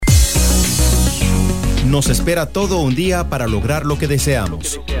Nos espera todo un día para lograr lo que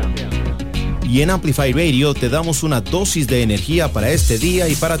deseamos. Y en Amplify Radio te damos una dosis de energía para este día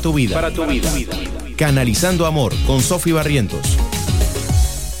y para tu vida. Canalizando Amor con Sofi Barrientos.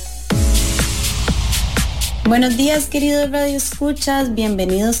 Buenos días, queridos radioescuchas.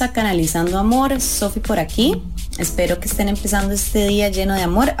 Bienvenidos a Canalizando Amor. Sofi por aquí. Espero que estén empezando este día lleno de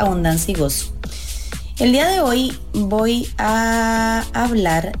amor, abundancia y gozo. El día de hoy voy a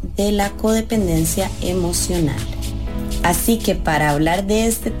hablar de la codependencia emocional. Así que para hablar de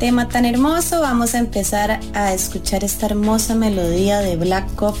este tema tan hermoso, vamos a empezar a escuchar esta hermosa melodía de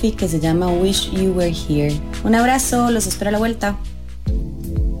Black Coffee que se llama Wish You Were Here. Un abrazo, los espero a la vuelta.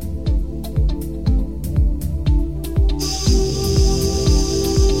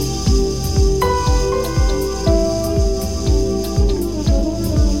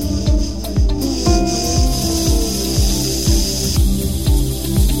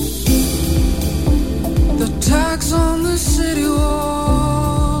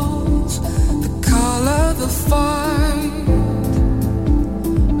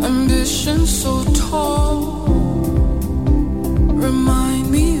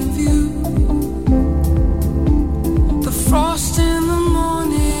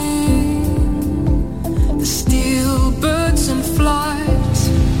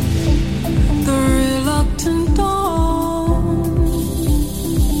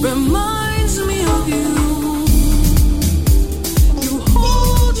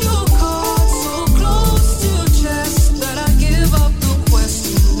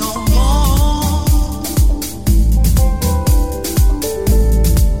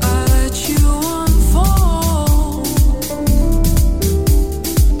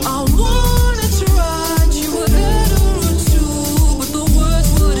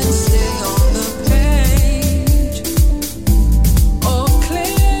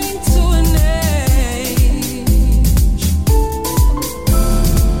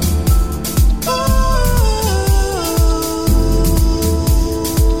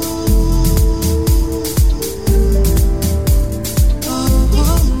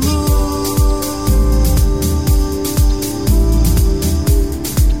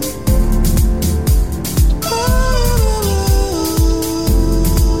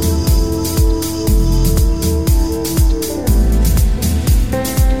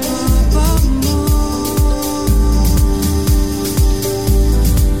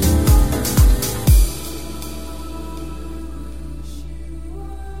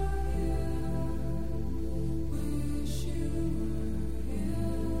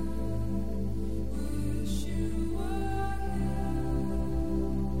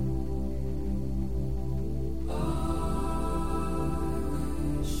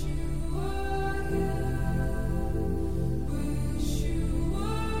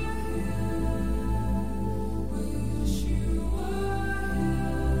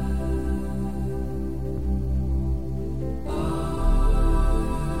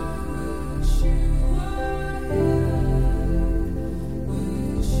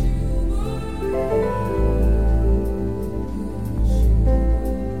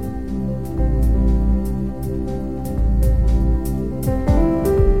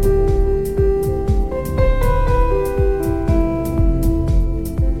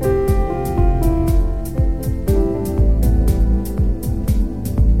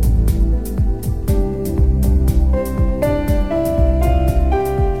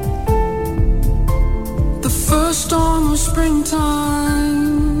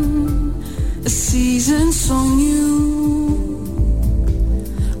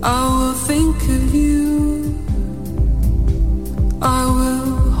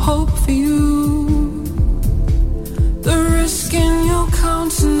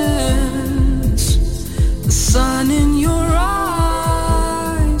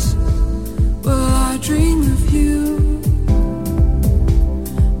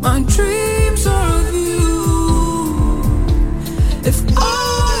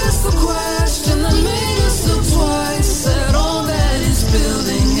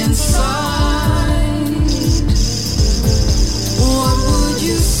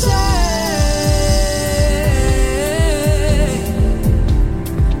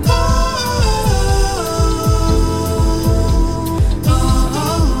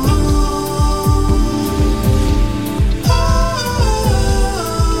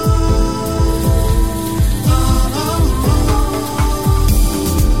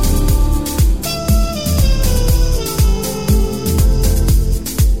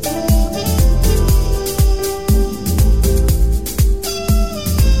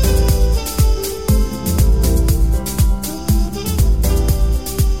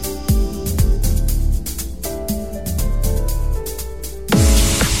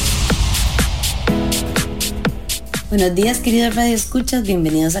 Buenos días, queridos radioescuchas,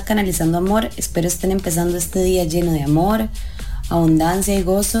 bienvenidos a Canalizando Amor. Espero estén empezando este día lleno de amor, abundancia y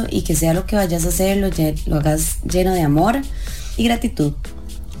gozo, y que sea lo que vayas a hacer, lo hagas lleno de amor y gratitud.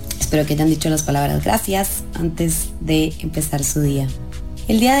 Espero que hayan dicho las palabras gracias antes de empezar su día.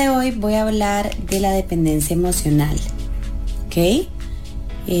 El día de hoy voy a hablar de la dependencia emocional, ¿ok?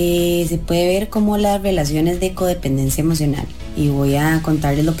 Se puede ver como las relaciones de codependencia emocional, y voy a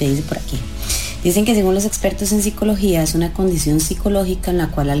contarles lo que dice por aquí. Dicen que según los expertos en psicología es una condición psicológica en la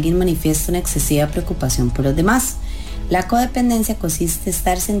cual alguien manifiesta una excesiva preocupación por los demás. La codependencia consiste en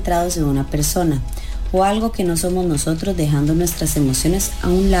estar centrados en una persona o algo que no somos nosotros, dejando nuestras emociones a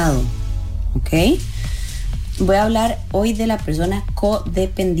un lado, ¿ok? Voy a hablar hoy de la persona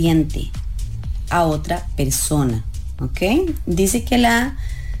codependiente a otra persona, ¿ok? Dice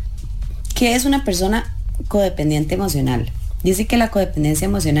que es una persona codependiente emocional. Dice que la codependencia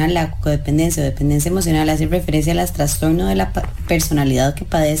o dependencia emocional hace referencia al trastorno de la personalidad que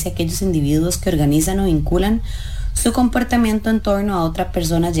padece aquellos individuos que organizan o vinculan su comportamiento en torno a otra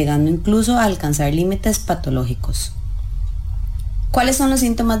persona, llegando incluso a alcanzar límites patológicos. ¿Cuáles son los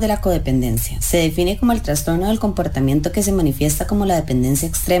síntomas de la codependencia? Se define como el trastorno del comportamiento que se manifiesta como la dependencia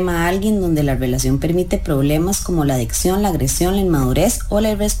extrema a alguien, donde la relación permite problemas como la adicción, la agresión, la inmadurez o la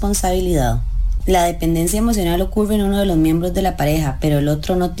irresponsabilidad. La dependencia emocional ocurre en uno de los miembros de la pareja, pero el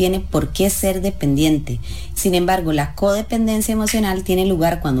otro no tiene por qué ser dependiente. Sin embargo, la codependencia emocional tiene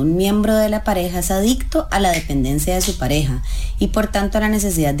lugar cuando un miembro de la pareja es adicto a la dependencia de su pareja y por tanto a la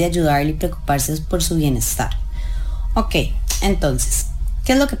necesidad de ayudarle y preocuparse por su bienestar. Ok, entonces,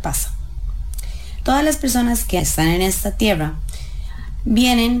 ¿qué es lo que pasa? Todas las personas que están en esta tierra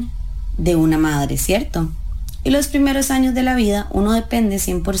vienen de una madre, ¿cierto? Y los primeros años de la vida uno depende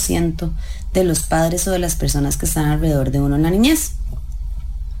 100% de los padres o de las personas que están alrededor de uno en la niñez.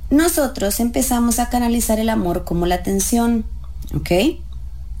 Nosotros empezamos a canalizar el amor como la atención, ¿ok?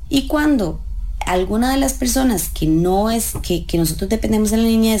 Y cuando alguna de las personas que nosotros dependemos en la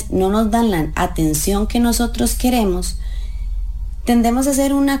niñez no nos dan la atención que nosotros queremos, tendemos a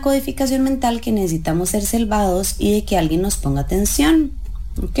hacer una codificación mental que necesitamos ser salvados y de que alguien nos ponga atención,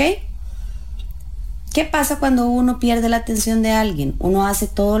 ¿ok? ¿Qué pasa cuando uno pierde la atención de alguien? Uno hace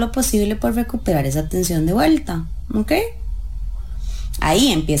todo lo posible por recuperar esa atención de vuelta, ¿ok?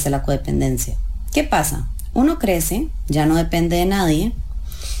 Ahí empieza la codependencia. ¿Qué pasa? Uno crece, ya no depende de nadie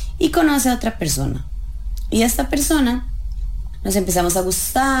y conoce a otra persona. Y esta persona nos empezamos a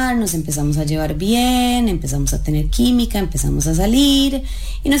gustar, nos empezamos a llevar bien, empezamos a tener química, empezamos a salir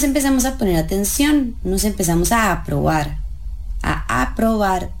y nos empezamos a poner atención, nos empezamos a aprobar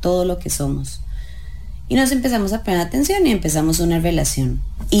todo lo que somos. Y nos empezamos a poner atención y empezamos una relación.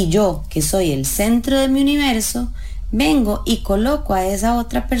 Y yo, que soy el centro de mi universo, vengo y coloco a esa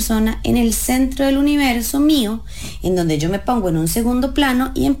otra persona en el centro del universo mío, en donde yo me pongo en un segundo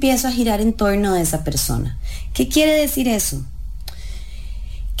plano y empiezo a girar en torno de esa persona. ¿Qué quiere decir eso?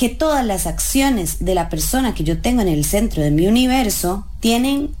 Que todas las acciones de la persona que yo tengo en el centro de mi universo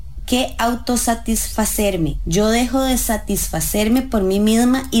tienen que autosatisfacerme. Yo dejo de satisfacerme por mí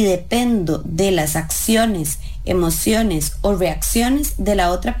misma y dependo de las acciones, emociones o reacciones de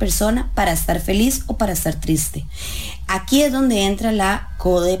la otra persona para estar feliz o para estar triste. Aquí es donde entra la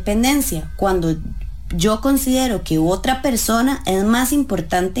codependencia, cuando yo considero que otra persona es más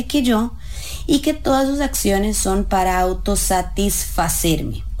importante que yo y que todas sus acciones son para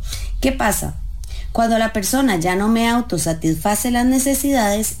autosatisfacerme. ¿Qué pasa? Cuando la persona ya no me autosatisface las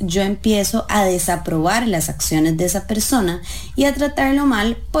necesidades, yo empiezo a desaprobar las acciones de esa persona y a tratarlo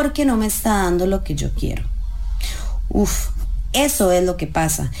mal porque no me está dando lo que yo quiero. Eso es lo que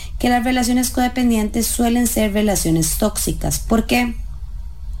pasa, que las relaciones codependientes suelen ser relaciones tóxicas. ¿Por qué?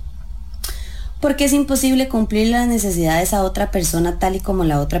 Porque es imposible cumplir las necesidades a otra persona tal y como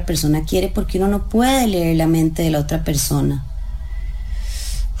la otra persona quiere, porque uno no puede leer la mente de la otra persona.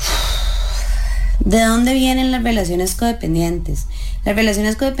 ¿De dónde vienen las relaciones codependientes? Las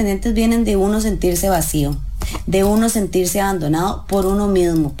relaciones codependientes vienen de uno sentirse vacío, de uno sentirse abandonado por uno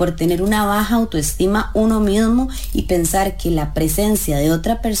mismo, por tener una baja autoestima uno mismo y pensar que la presencia de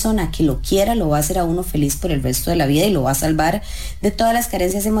otra persona que lo quiera lo va a hacer a uno feliz por el resto de la vida y lo va a salvar de todas las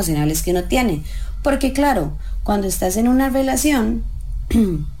carencias emocionales que uno tiene. Porque claro, cuando estás en una relación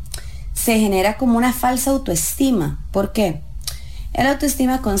se genera como una falsa autoestima. ¿Por qué? El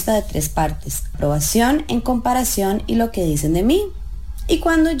autoestima consta de 3 partes: aprobación, en comparación y lo que dicen de mí. Y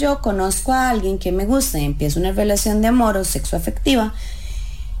cuando yo conozco a alguien que me gusta y empiezo una relación de amor o sexo afectiva,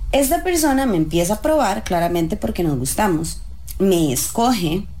 esta persona me empieza a probar, claramente porque nos gustamos, me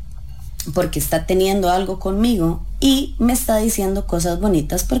escoge porque está teniendo algo conmigo y me está diciendo cosas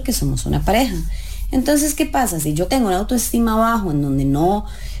bonitas porque somos una pareja. Entonces, ¿qué pasa? Si yo tengo una autoestima bajo, en donde no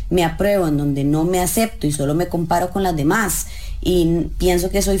me apruebo, en donde no me acepto y solo me comparo con las demás y pienso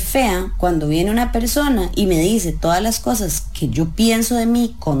que soy fea, cuando viene una persona y me dice todas las cosas que yo pienso de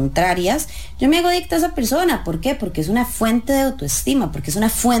mí contrarias, yo me hago adicta a esa persona. ¿Por qué? Porque es una fuente de autoestima, porque es una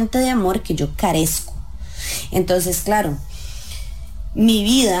fuente de amor que yo carezco. Entonces, claro, mi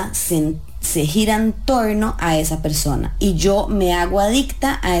vida se gira en torno a esa persona y yo me hago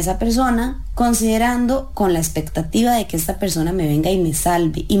adicta a esa persona, considerando con la expectativa de que esta persona me venga y me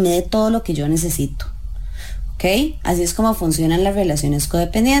salve y me dé todo lo que yo necesito. ¿Ok? Así es como funcionan las relaciones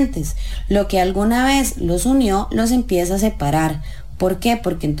codependientes. Lo que alguna vez los unió, los empieza a separar. ¿Por qué?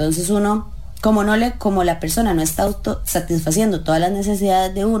 Porque entonces uno, como la persona no está satisfaciendo todas las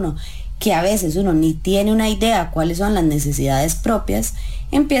necesidades de uno, que a veces uno ni tiene una idea cuáles son las necesidades propias,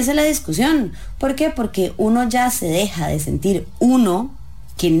 empieza la discusión. ¿Por qué? Porque uno ya se deja de sentir uno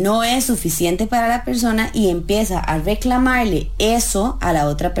que no es suficiente para la persona y empieza a reclamarle eso a la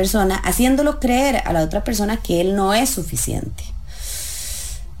otra persona, haciéndolo creer a la otra persona que él no es suficiente.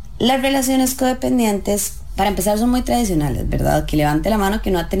 Las relaciones codependientes, para empezar, son muy tradicionales, ¿verdad? Que levante la mano que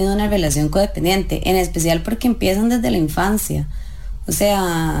no ha tenido una relación codependiente, en especial porque empiezan desde la infancia. O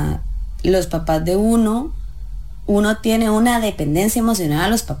sea, los papás de uno tiene una dependencia emocional a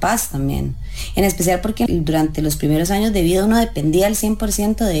los papás también, en especial porque durante los primeros años de vida uno dependía al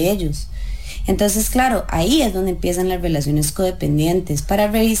 100% de ellos. Entonces, claro, ahí es donde empiezan las relaciones codependientes. Para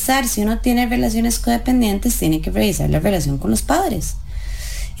revisar si uno tiene relaciones codependientes, tiene que revisar la relación con los padres,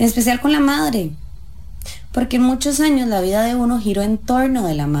 en especial con la madre, porque en muchos años la vida de uno giró en torno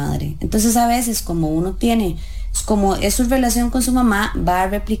de la madre. Entonces, a veces, como es su relación con su mamá, va a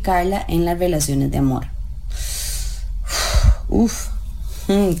replicarla en las relaciones de amor.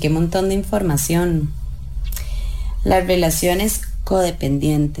 Qué montón de información. Las relaciones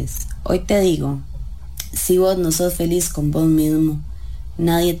codependientes. Hoy te digo, si vos no sos feliz con vos mismo,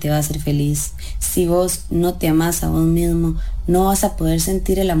 nadie te va a hacer feliz. Si vos no te amás a vos mismo, no vas a poder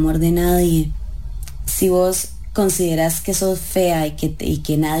sentir el amor de nadie. Si vos consideras que sos fea y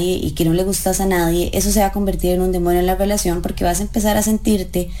que no le gustas a nadie, eso se va a convertir en un demonio en la relación, porque vas a empezar a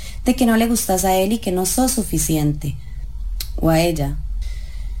sentirte de que no le gustas a él y que no sos suficiente, o a ella.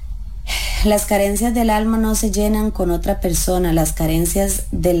 Las carencias del alma no se llenan con otra persona, las carencias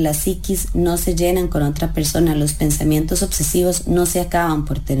de la psiquis no se llenan con otra persona, los pensamientos obsesivos no se acaban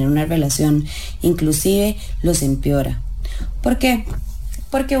por tener una relación, inclusive los empeora. ¿Por qué?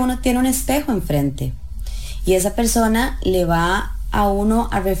 Porque uno tiene un espejo enfrente y esa persona le va a uno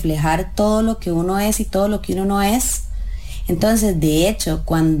a reflejar todo lo que uno es y todo lo que uno no es. Entonces, de hecho,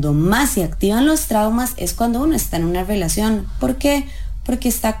 cuando más se activan los traumas es cuando uno está en una relación. ¿Por qué? Porque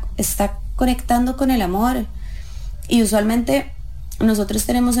está conectando con el amor. Y usualmente nosotros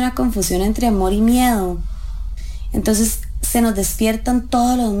tenemos una confusión entre amor y miedo. Entonces se nos despiertan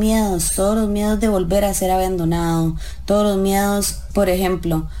todos los miedos de volver a ser abandonado, todos los miedos, por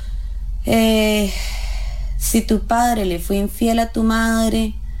ejemplo, si tu padre le fue infiel a tu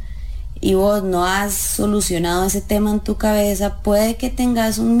madre y vos no has solucionado ese tema en tu cabeza, puede que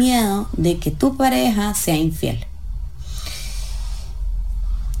tengas un miedo de que tu pareja sea infiel.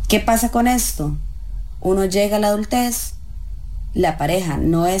 ¿Qué pasa con esto? Uno llega a la adultez, la pareja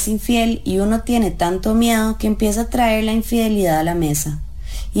no es infiel y uno tiene tanto miedo que empieza a traer la infidelidad a la mesa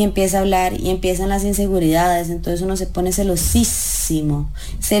y empieza a hablar y empiezan las inseguridades. Entonces uno se pone celosísimo,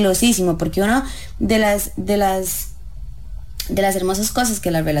 porque uno de las hermosas cosas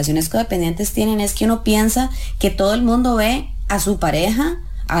que las relaciones codependientes tienen es que uno piensa que todo el mundo ve a su pareja,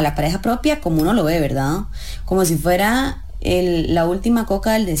 a la pareja propia, como uno lo ve, ¿verdad? Como si fuera la última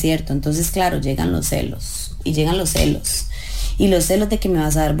coca del desierto. Entonces, claro, llegan los celos. Y los celos de que me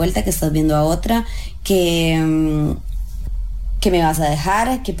vas a dar vuelta, que estás viendo a otra, que me vas a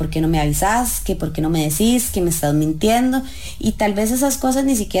dejar, que por qué no me avisas, que por qué no me decís, que me estás mintiendo. Y tal vez esas cosas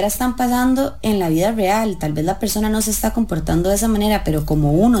ni siquiera están pasando en la vida real. Tal vez la persona no se está comportando de esa manera, pero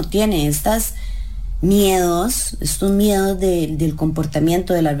como uno tiene estos miedos del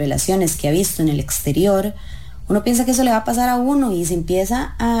comportamiento de las relaciones que ha visto en el exterior, uno piensa que eso le va a pasar a uno y se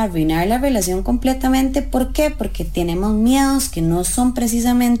empieza a arruinar la relación completamente. ¿Por qué? Porque tenemos miedos que no son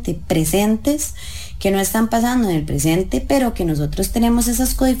precisamente presentes, que no están pasando en el presente, pero que nosotros tenemos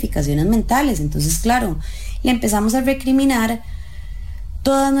esas codificaciones mentales. Entonces, claro, le empezamos a recriminar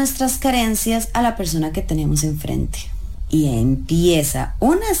todas nuestras carencias a la persona que tenemos enfrente. Y empieza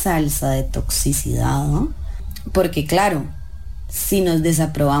una salsa de toxicidad, ¿no? Porque, claro, si nos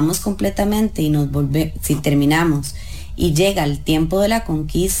desaprobamos completamente y si terminamos y llega el tiempo de la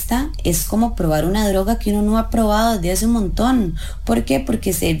conquista, es como probar una droga que uno no ha probado desde hace un montón. ¿Por qué?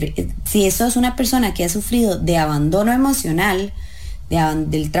 Porque si eso es una persona que ha sufrido de abandono emocional,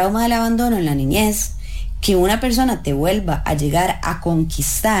 del trauma del abandono en la niñez, que una persona te vuelva a llegar a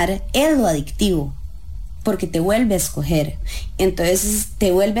conquistar es lo adictivo, porque te vuelve a escoger. Entonces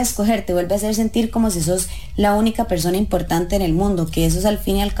te vuelve a escoger, te vuelve a hacer sentir como si sos la única persona importante en el mundo, que eso es al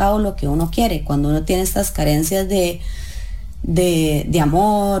fin y al cabo lo que uno quiere, cuando uno tiene estas carencias de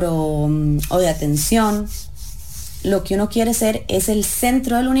amor o de atención. Lo que uno quiere ser es el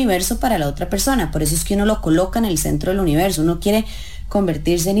centro del universo para la otra persona. Por eso es que uno lo coloca en el centro del universo. Uno quiere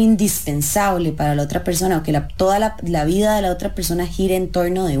convertirse en indispensable para la otra persona, o que toda la vida de la otra persona gire en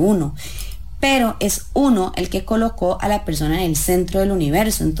torno de uno. Pero es uno el que colocó a la persona en el centro del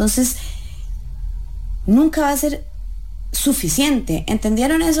universo. Entonces, nunca va a ser suficiente.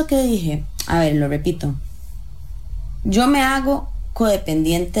 ¿Entendieron eso que dije? A ver, lo repito. Yo me hago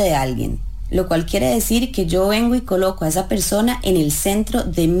codependiente de alguien, lo cual quiere decir que yo vengo y coloco a esa persona en el centro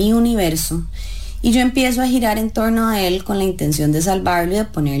de mi universo y yo empiezo a girar en torno a él con la intención de salvarlo y de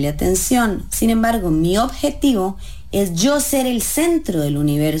ponerle atención. Sin embargo, mi objetivo es yo ser el centro del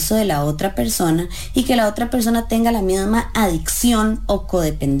universo de la otra persona y que la otra persona tenga la misma adicción o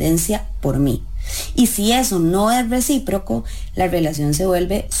codependencia por mí. Y si eso no es recíproco, la relación se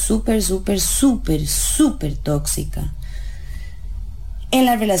vuelve súper tóxica. En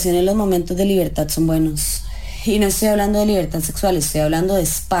las relaciones los momentos de libertad son buenos. Y no estoy hablando de libertad sexual, estoy hablando de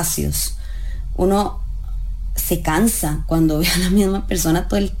espacios. Uno se cansa cuando ve a la misma persona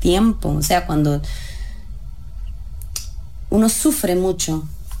todo el tiempo. O sea, cuando uno sufre mucho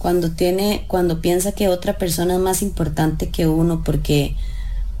cuando piensa que otra persona es más importante que uno, porque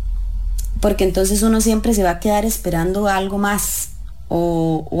entonces uno siempre se va a quedar esperando algo más,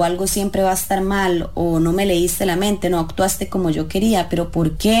 o algo siempre va a estar mal, o no me leíste la mente, no actuaste como yo quería. Pero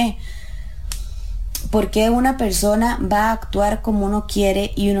 ¿por qué? ¿Por qué una persona va a actuar como uno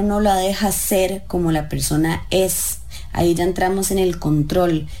quiere y uno no la deja ser como la persona es? Ahí ya entramos en el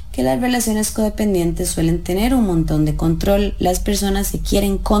control, que las relaciones codependientes suelen tener un montón de control. Las personas se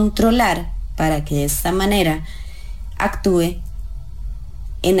quieren controlar para que de esta manera actúe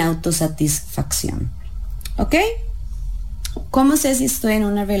en autosatisfacción. ¿Ok? ¿Cómo sé si estoy en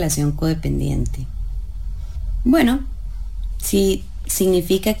una relación codependiente? Bueno, si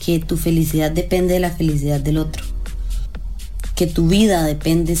significa que tu felicidad depende de la felicidad del otro, que tu vida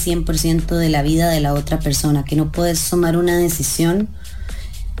depende 100% de la vida de la otra persona, que no puedes tomar una decisión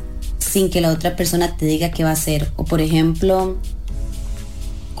sin que la otra persona te diga qué va a hacer. O por ejemplo,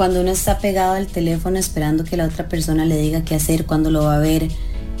 cuando uno está pegado al teléfono esperando que la otra persona le diga qué hacer, cuándo lo va a ver,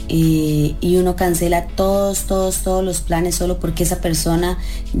 y uno cancela todos los planes solo porque esa persona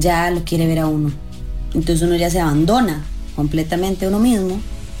ya lo quiere ver a uno. Entonces uno ya se abandona completamente a uno mismo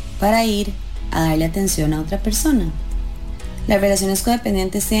para ir a darle atención a otra persona. Las relaciones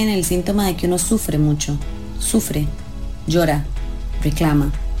codependientes tienen el síntoma de que uno sufre mucho. Sufre, llora,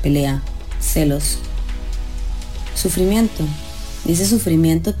 reclama, pelea, celos. Sufrimiento. Ese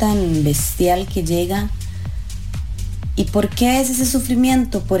sufrimiento tan bestial que llega. ¿Y por qué es ese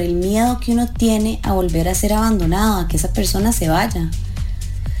sufrimiento? Por el miedo que uno tiene a volver a ser abandonado, a que esa persona se vaya.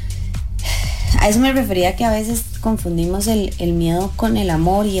 A eso me refería, que a veces confundimos el miedo con el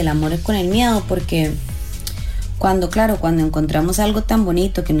amor y el amor con el miedo, porque cuando encontramos algo tan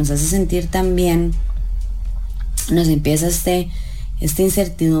bonito que nos hace sentir tan bien, nos empieza esta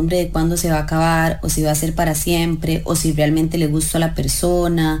incertidumbre de cuándo se va a acabar, o si va a ser para siempre, o si realmente le gusta a la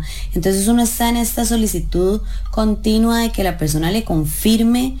persona. Entonces uno está en esta solicitud continua de que la persona le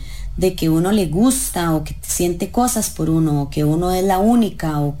confirme de que uno le gusta, o que siente cosas por uno, o que uno es la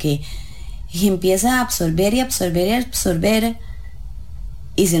única, y empieza a absorber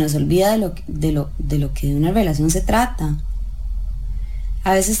y se nos olvida de lo que de una relación se trata.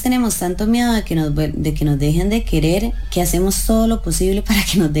 A veces tenemos tanto miedo de que nos dejen de querer, que hacemos todo lo posible para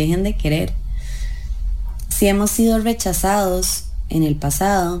que nos dejen de querer. Si hemos sido rechazados en el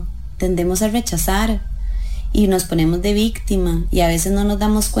pasado, tendemos a rechazar y nos ponemos de víctima, y a veces no nos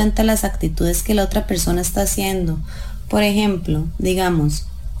damos cuenta de las actitudes que la otra persona está haciendo. Por ejemplo, digamos,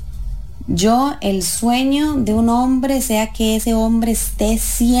 el sueño de un hombre sea que ese hombre esté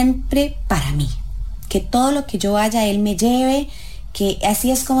siempre para mí, que todo lo que yo vaya él me lleve, que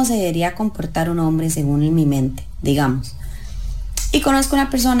así es como se debería comportar un hombre según mi mente, digamos. Y conozco una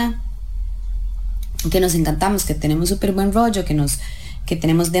persona que nos encantamos, que tenemos súper buen rollo, que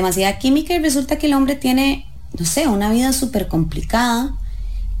tenemos demasiada química, y resulta que el hombre tiene, no sé, una vida súper complicada,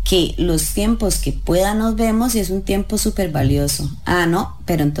 que los tiempos que pueda nos vemos y es un tiempo súper valioso. Ah, no,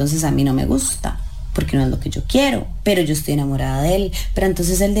 pero entonces a mí no me gusta. porque no es lo que yo quiero, pero yo estoy enamorada de él, pero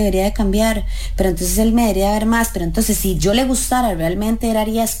entonces él debería de cambiar, pero entonces él me debería ver más, pero entonces si yo le gustara realmente él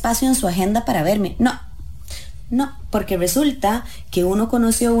haría espacio en su agenda para verme. No, porque resulta que uno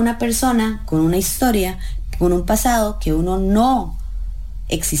conoció a una persona con una historia, con un pasado que uno no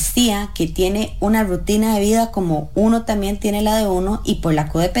existía, que tiene una rutina de vida como uno también tiene la de uno, y por la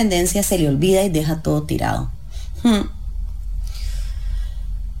codependencia se le olvida y deja todo tirado.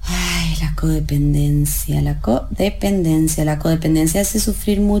 Ay, la codependencia hace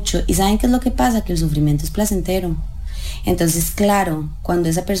sufrir mucho. ¿Y saben qué es lo que pasa? Que el sufrimiento es placentero. Entonces, claro, cuando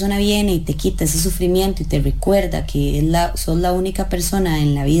esa persona viene y te quita ese sufrimiento y te recuerda que sos la única persona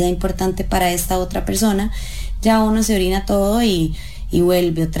en la vida importante para esta otra persona, ya uno se orina todo y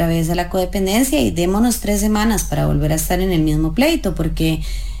vuelve otra vez a la codependencia, y démonos 3 semanas para volver a estar en el mismo pleito, porque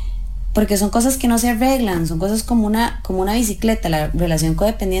son cosas que no se arreglan, son cosas como una bicicleta. La relación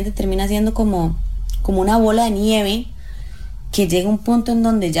codependiente termina siendo como una bola de nieve que llega a un punto en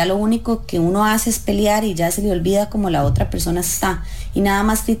donde ya lo único que uno hace es pelear y ya se le olvida cómo la otra persona está, y nada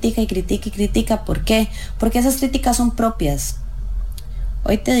más critica y critica y critica. ¿Por qué? Porque esas críticas son propias.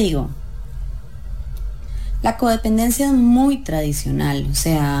 Hoy te digo, la codependencia es muy tradicional, o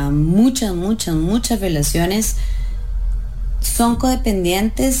sea, muchas relaciones son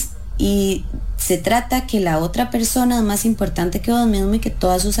codependientes, y se trata que la otra persona es más importante que vos mismo y que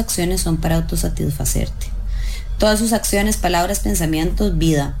todas sus acciones son para autosatisfacerte. Todas sus acciones, palabras, pensamientos,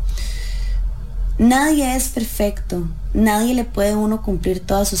 vida. Nadie es perfecto, nadie le puede a uno cumplir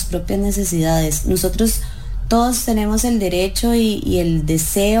todas sus propias necesidades. Nosotros todos tenemos el derecho y el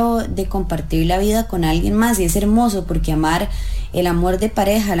deseo de compartir la vida con alguien más, y es hermoso porque el amor de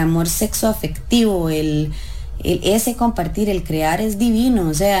pareja, el amor sexoafectivo, ese compartir, el crear es divino.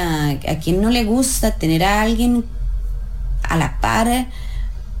 O sea, ¿a quién no le gusta tener a alguien a la par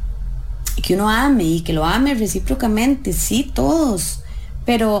que uno ame y que lo ame recíprocamente? Sí, todos,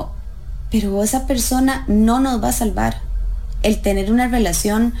 pero esa persona no nos va a salvar. El tener una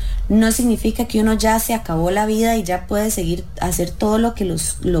relación no significa que uno ya se acabó la vida y ya puede seguir hacer todo lo que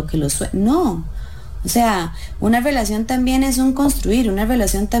no. O sea, una relación también es un construir, una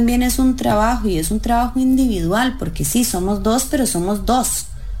relación también es un trabajo, y es un trabajo individual, porque sí, somos dos, pero somos dos.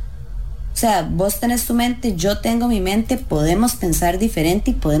 O sea, vos tenés tu mente, yo tengo mi mente, podemos pensar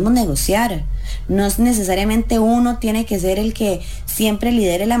diferente y podemos negociar. No es necesariamente uno tiene que ser el que siempre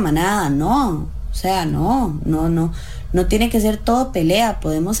lidere la manada, no. O sea, no tiene que ser todo pelea,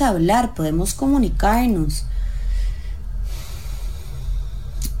 podemos hablar, podemos comunicarnos.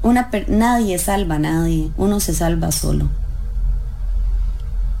 Nadie salva a nadie, uno se salva solo.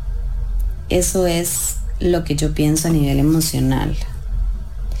 Eso es lo que yo pienso a nivel emocional.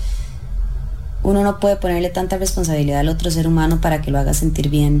 Uno no puede ponerle tanta responsabilidad al otro ser humano para que lo haga sentir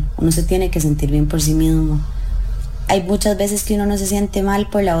bien. Uno se tiene que sentir bien por sí mismo. Hay muchas veces que uno no se siente mal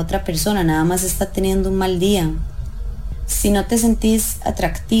por la otra persona, nada más está teniendo un mal día. Si no te sentís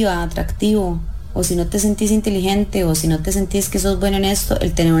atractivo, o si no te sentís inteligente, o si no te sentís que sos bueno en esto,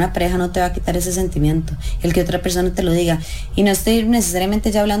 el tener una pareja no te va a quitar ese sentimiento, el que otra persona te lo diga. Y no estoy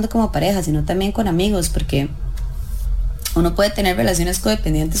necesariamente ya hablando como pareja, sino también con amigos, porque uno puede tener relaciones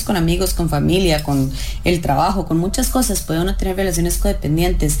codependientes con amigos, con familia, con el trabajo, con muchas cosas puede uno tener relaciones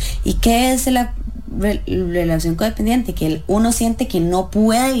codependientes. ¿Y qué es la relación codependiente? Que uno siente que no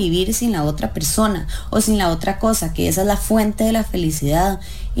puede vivir sin la otra persona o sin la otra cosa, que esa es la fuente de la felicidad.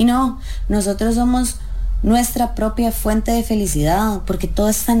 Y no, nosotros somos nuestra propia fuente de felicidad, porque todo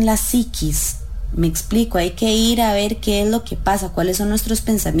está en la psiquis. Me explico, hay que ir a ver qué es lo que pasa, cuáles son nuestros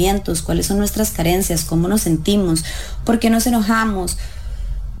pensamientos, cuáles son nuestras carencias, cómo nos sentimos, por qué nos enojamos.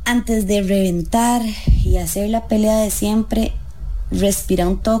 Antes de reventar y hacer la pelea de siempre, respira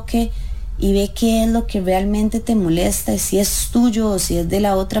un toque y ve qué es lo que realmente te molesta, y si es tuyo o si es de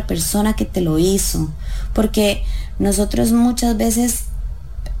la otra persona que te lo hizo. Porque nosotros muchas veces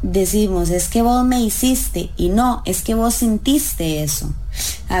decimos, es que vos me hiciste, y no, es que vos sintiste eso.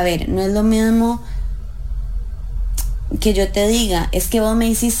 A ver, no es lo mismo que yo te diga, es que vos me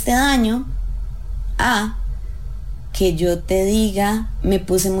hiciste daño, a que yo te diga, me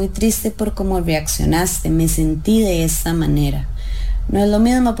puse muy triste por cómo reaccionaste, me sentí de esta manera. No es lo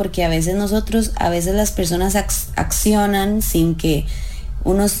mismo, porque a veces las personas accionan sin que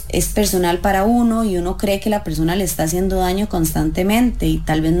es personal para uno, y uno cree que la persona le está haciendo daño constantemente, y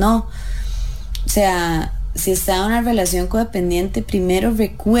tal vez no. O sea, si está en una relación codependiente, primero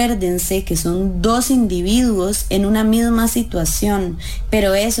recuérdense que son dos individuos en una misma situación,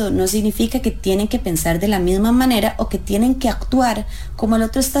 pero eso no significa que tienen que pensar de la misma manera o que tienen que actuar como el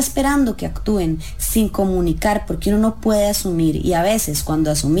otro está esperando que actúen, sin comunicar, porque uno no puede asumir, y a veces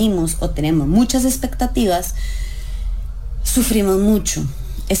cuando asumimos o tenemos muchas expectativas, sufrimos mucho.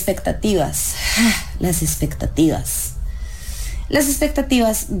 Expectativas, las expectativas. Las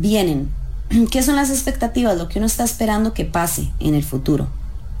expectativas vienen. ¿Qué son las expectativas? Lo que uno está esperando que pase en el futuro.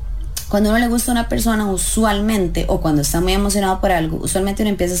 Cuando a uno le gusta a una persona, usualmente, o cuando está muy emocionado por algo, usualmente uno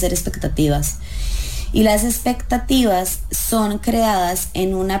empieza a hacer expectativas. Y las expectativas son creadas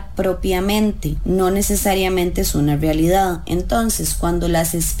en una propia mente, no necesariamente es una realidad. Entonces, cuando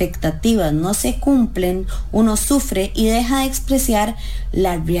las expectativas no se cumplen, uno sufre y deja de expresar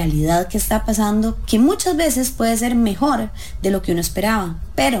la realidad que está pasando, que muchas veces puede ser mejor de lo que uno esperaba,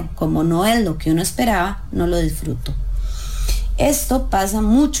 pero como no es lo que uno esperaba, no lo disfruto. Esto pasa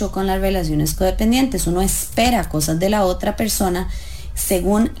mucho con las relaciones codependientes. Uno espera cosas de la otra persona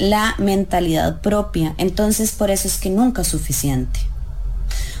según la mentalidad propia. Entonces, por eso es que nunca es suficiente.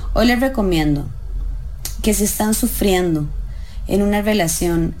 Hoy les recomiendo que si están sufriendo en una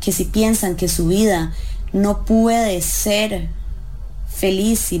relación, que si piensan que su vida no puede ser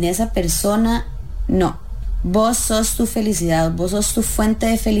feliz sin esa persona, no. Vos sos tu felicidad, vos sos tu fuente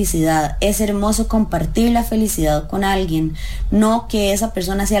de felicidad. Es hermoso compartir la felicidad con alguien, no que esa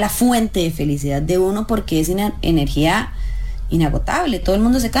persona sea la fuente de felicidad de uno, porque es una energía inagotable. Todo el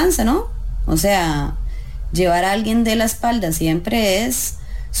mundo se cansa, ¿no? O sea, llevar a alguien de la espalda siempre es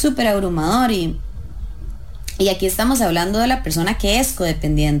súper abrumador, y aquí estamos hablando de la persona que es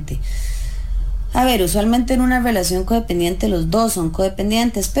codependiente. A ver, usualmente en una relación codependiente los dos son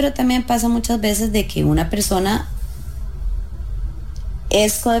codependientes, pero también pasa muchas veces de que una persona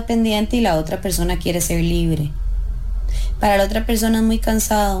es codependiente y la otra persona quiere ser libre. Para la otra persona es muy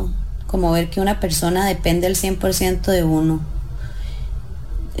cansado, como ver que una persona depende al 100% de uno.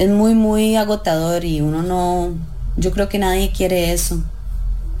 Es muy, muy agotador, y uno no... Yo creo que nadie quiere eso.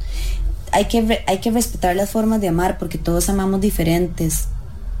 Hay que respetar las formas de amar, porque todos amamos diferentes.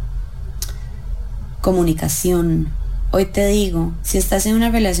 Comunicación. Hoy te digo, si estás en una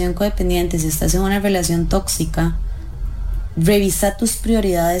relación codependiente, si estás en una relación tóxica, revisa tus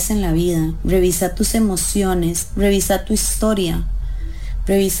prioridades en la vida, revisa tus emociones, revisa tu historia,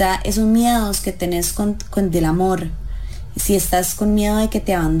 revisa esos miedos que tenés con del amor. Si estás con miedo de que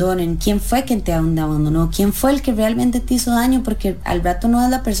te abandonen, ¿quién fue quien te abandonó? ¿Quién fue el que realmente te hizo daño? Porque al rato no es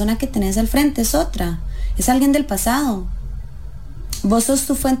la persona que tenés al frente, es otra, es alguien del pasado. Vos sos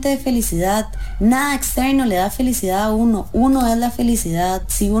tu fuente de felicidad. Nada externo le da felicidad a uno. Uno es la felicidad.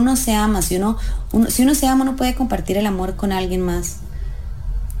 Si uno se ama, si uno se ama, uno puede compartir el amor con alguien más.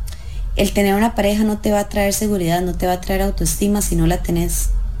 El tener una pareja no te va a traer seguridad, no te va a traer autoestima si no la tenés.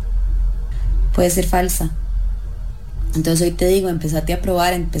 Puede ser falsa. Entonces hoy te digo, empezate a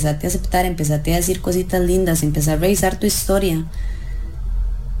probar, empezate a aceptar, empezate a decir cositas lindas, empezar a revisar tu historia.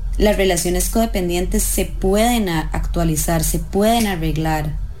 Las relaciones codependientes se pueden actualizar, se pueden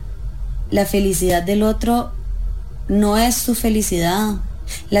arreglar. La felicidad del otro no es tu felicidad.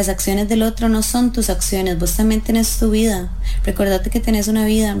 Las acciones del otro no son tus acciones. Vos también tenés tu vida. Recordate que tenés una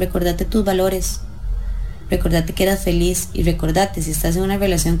vida, recordate tus valores. Recordate que eras feliz, y recordate, si estás en una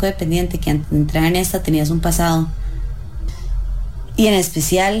relación codependiente, que antes de entrar en esta tenías un pasado. Y en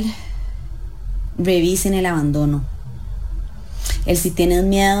especial, revisen el abandono. El si tienes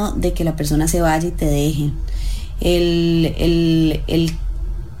miedo de que la persona se vaya y te deje.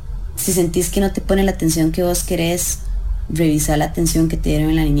 Si sentís que no te pone la atención que vos querés, revisa la atención que te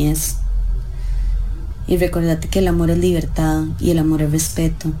dieron en la niñez. Y recordate que el amor es libertad y el amor es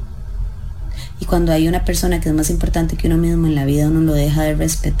respeto. Y cuando hay una persona que es más importante que uno mismo en la vida, uno lo deja de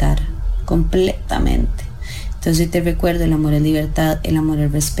respetar completamente. Entonces hoy te recuerdo, el amor es libertad, el amor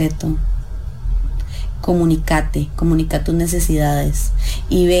es respeto. Comunica tus necesidades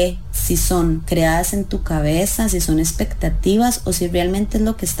y ve si son creadas en tu cabeza, si son expectativas o si realmente es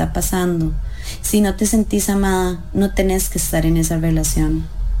lo que está pasando. Si no te sentís amada, no tenés que estar en esa relación.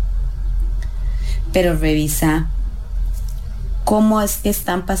 Pero revisa cómo es que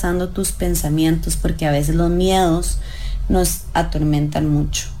están pasando tus pensamientos, porque a veces los miedos nos atormentan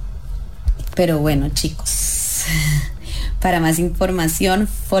mucho. Pero bueno, chicos, para más información,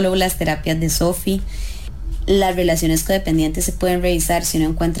 follow las terapias de Sofi. Las relaciones codependientes se pueden revisar si uno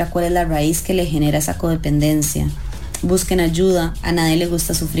encuentra cuál es la raíz que le genera esa codependencia. Busquen ayuda. A nadie le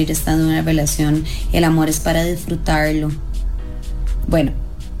gusta sufrir estando en una relación. El amor es para disfrutarlo. Bueno,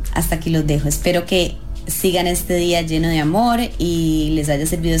 hasta aquí los dejo. Espero que sigan este día lleno de amor y les haya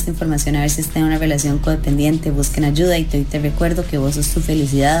servido esta información. A ver si están en una relación codependiente, busquen ayuda y te recuerdo que vos sos tu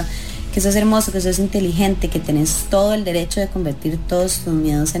felicidad, que sos hermoso, que sos inteligente, que tenés todo el derecho de convertir todos tus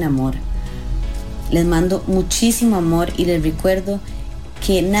miedos en amor. Les mando muchísimo amor y les recuerdo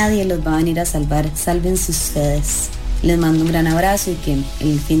que nadie los va a venir a salvar, sálvense ustedes. Les mando un gran abrazo y que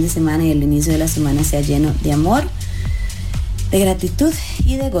el fin de semana y el inicio de la semana sea lleno de amor, de gratitud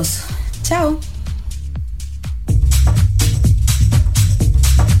y de gozo. Chao.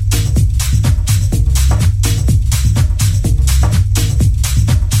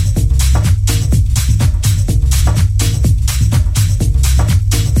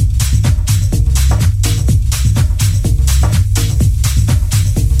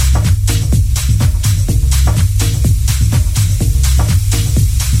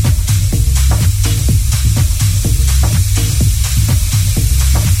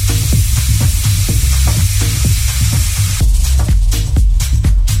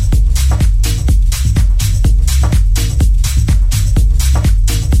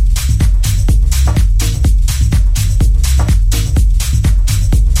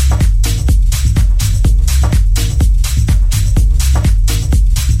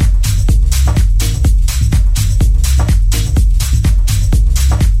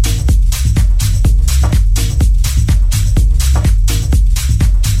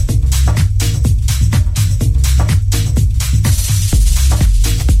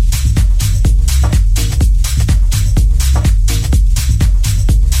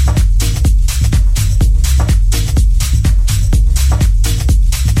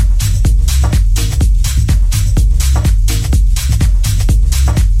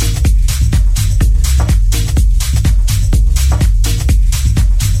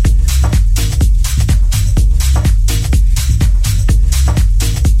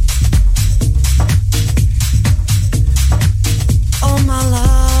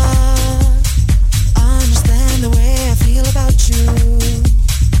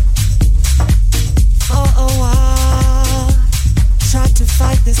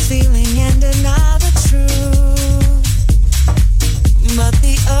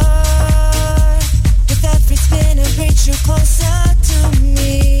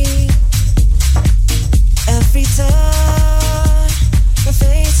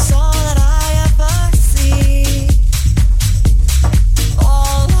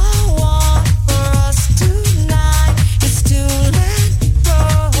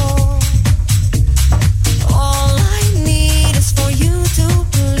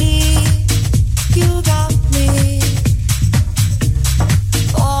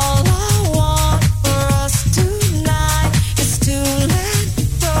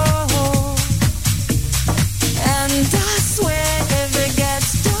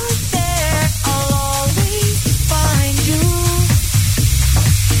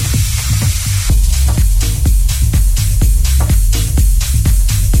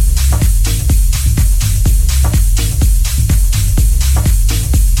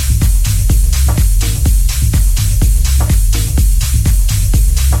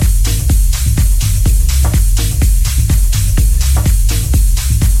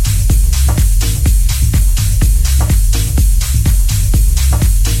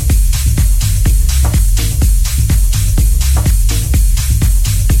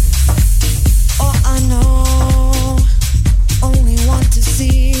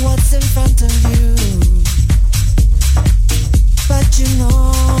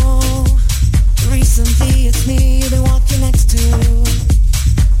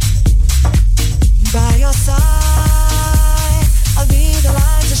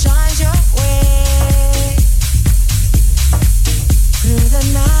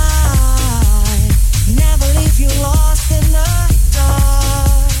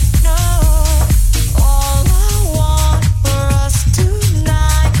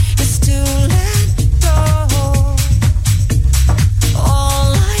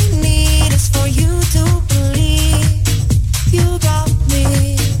 All I need is for you to believe.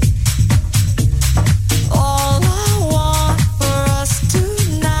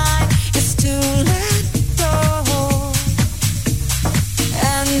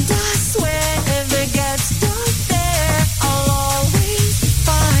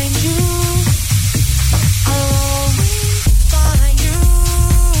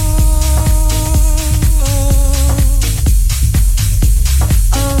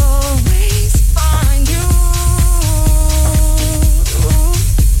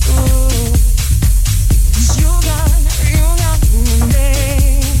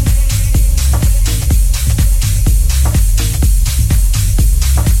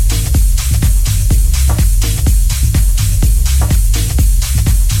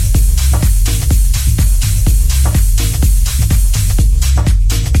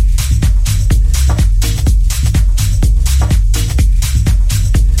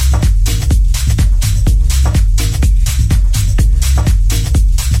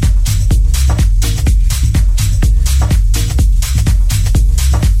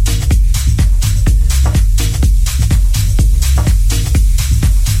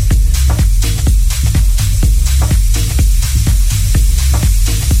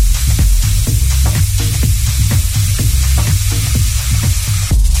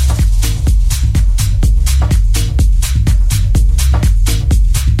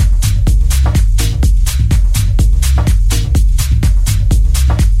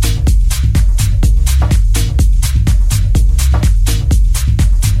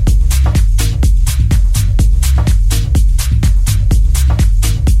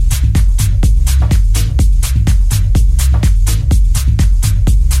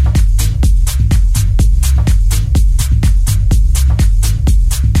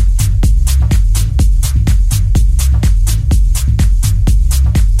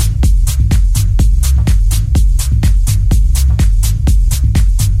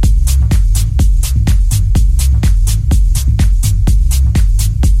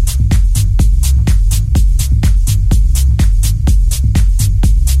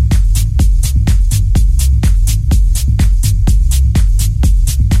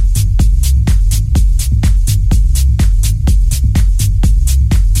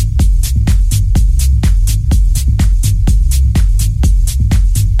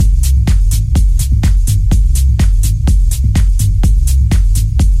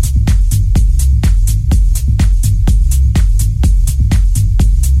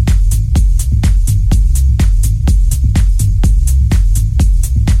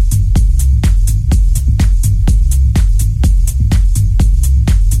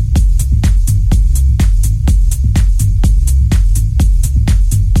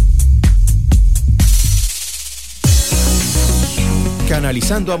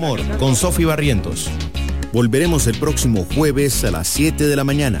 Canalizando Amor con Sofi Barrientos. Volveremos el próximo jueves a las 7 de la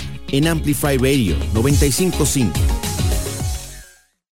mañana en Amplify Radio 95.5.